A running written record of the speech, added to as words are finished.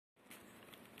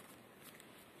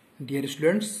Dear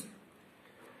students,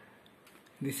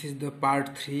 this is the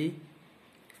part 3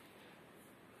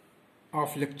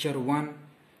 of lecture 1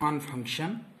 on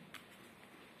function.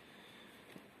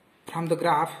 From the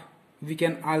graph we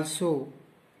can also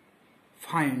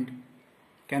find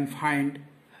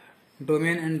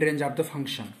domain and range of the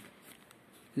function.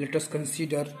 Let us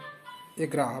consider a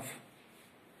graph.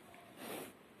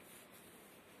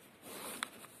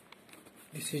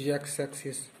 This is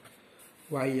x-axis,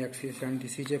 y-axis, and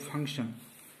this is a function.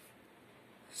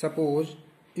 Suppose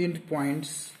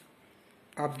endpoints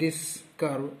of this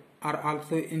curve are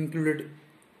also included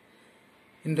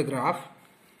in the graph.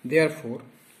 Therefore,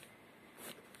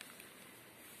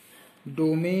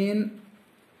 domain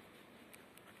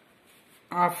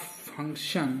of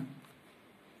function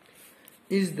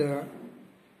is the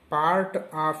part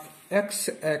of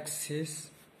x-axis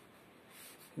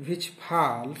which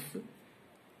falls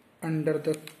under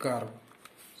the curve.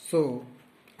 So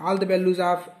all the values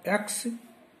of x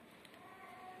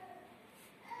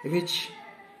which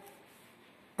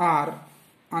are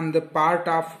on the part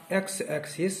of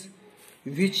x-axis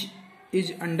which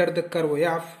is under the curve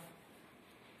f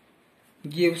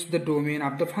gives the domain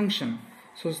of the function.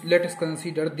 So let us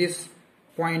consider this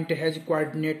point has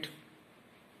coordinate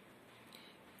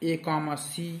a comma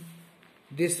c,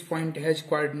 this point has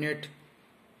coordinate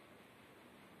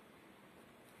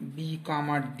b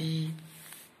comma d.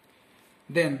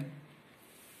 Then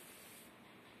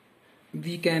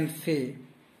we can say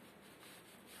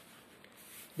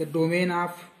the domain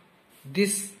of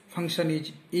this function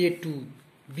is a to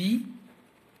b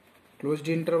closed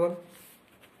interval,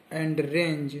 and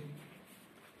range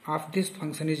of this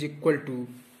function is equal to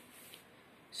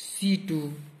c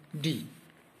to d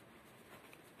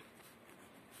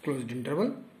closed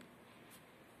interval.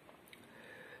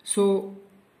 So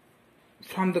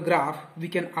from the graph we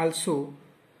can also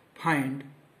find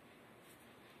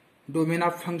domain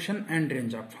of function and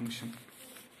range of function.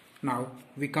 Now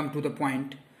we come to the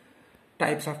point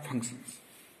types of functions.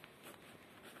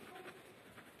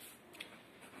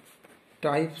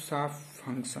 Types of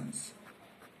functions.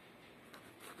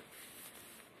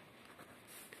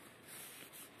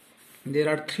 There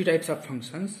are three types of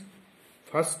functions.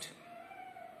 First,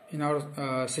 in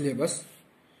our syllabus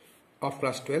of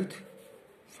class 12th,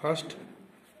 first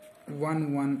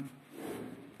one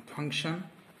function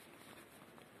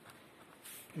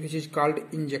which is called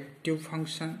injective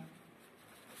function.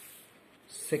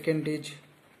 Second is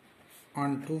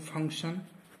onto function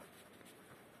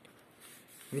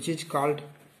which is called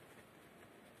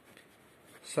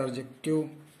surjective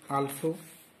also,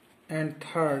 and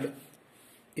third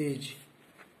is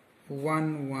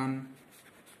one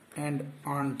and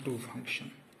onto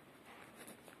function.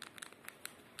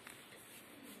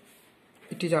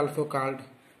 It is also called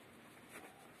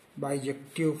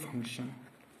bijective function.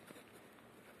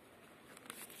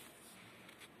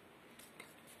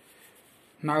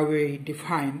 Now we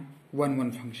define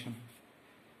one function.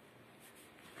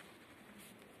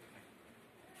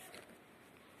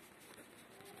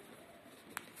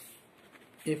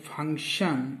 A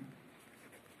function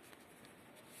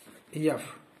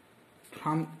f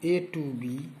from a to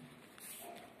b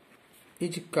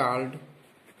is called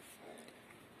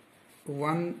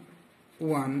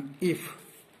one if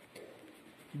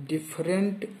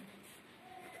different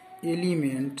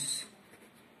elements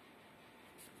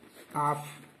of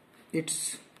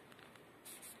its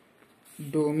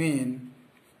domain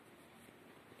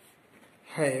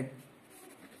have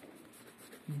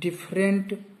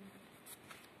different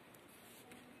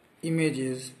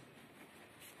images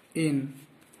in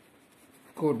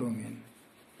codomain.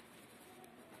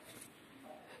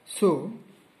 So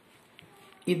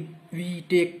if we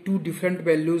take two different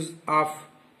values of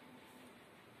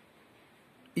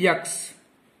x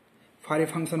for a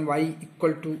function y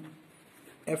equal to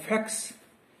fx,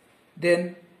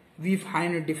 then we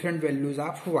find different values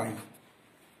of y.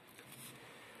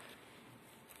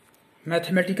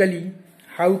 Mathematically,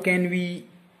 how can we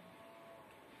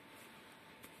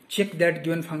check that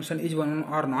given function is one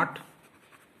or not?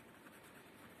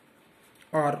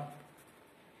 Or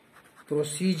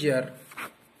procedure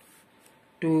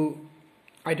to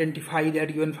identify that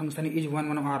given function is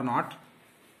one or not.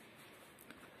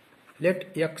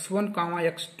 Let x1 comma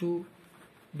x2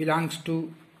 belongs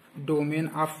to domain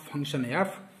of function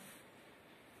f.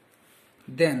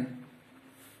 Then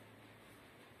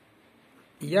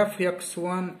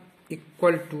fx1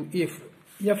 equal to, if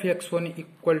fx1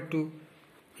 equal to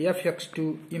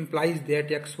fx2 implies that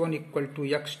x1 equal to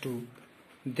x2,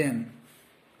 then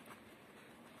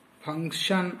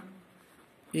function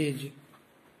is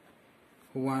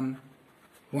 1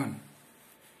 1.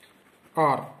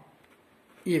 Or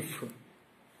if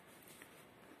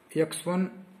x1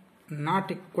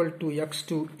 not equal to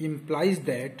x2 implies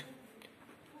that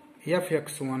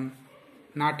fx1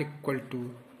 not equal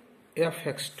to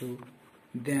fx2,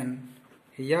 then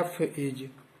f is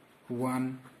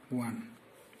 1 1.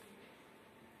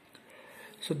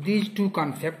 So these two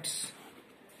concepts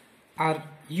are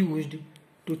used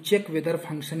to check whether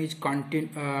function is 1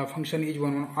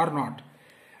 1 or not.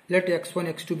 Let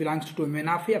x1 x2 belongs to domain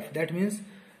of f. That means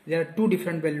there are two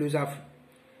different values of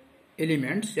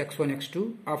elements x1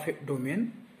 x2 of a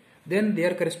domain. Then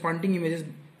their corresponding images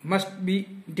must be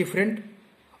different,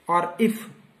 or if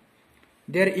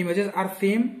their images are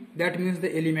same, that means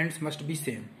the elements must be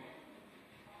same.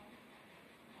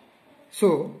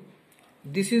 So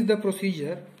this is the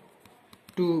procedure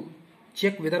to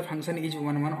check whether function is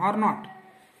 1 1 or not.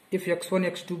 If x1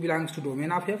 x2 belongs to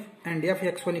domain of f and f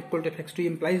x1 equal to x2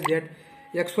 implies that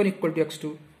x1 equal to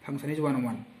x2, function is 1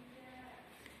 1.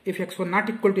 If x1 not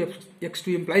equal to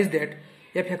x2 implies that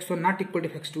f x1 not equal to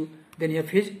x2, then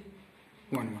f is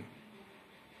 1 1.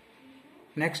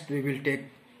 Next we will take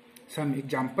some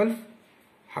examples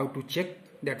how to check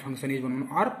that function is 1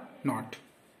 1 or not.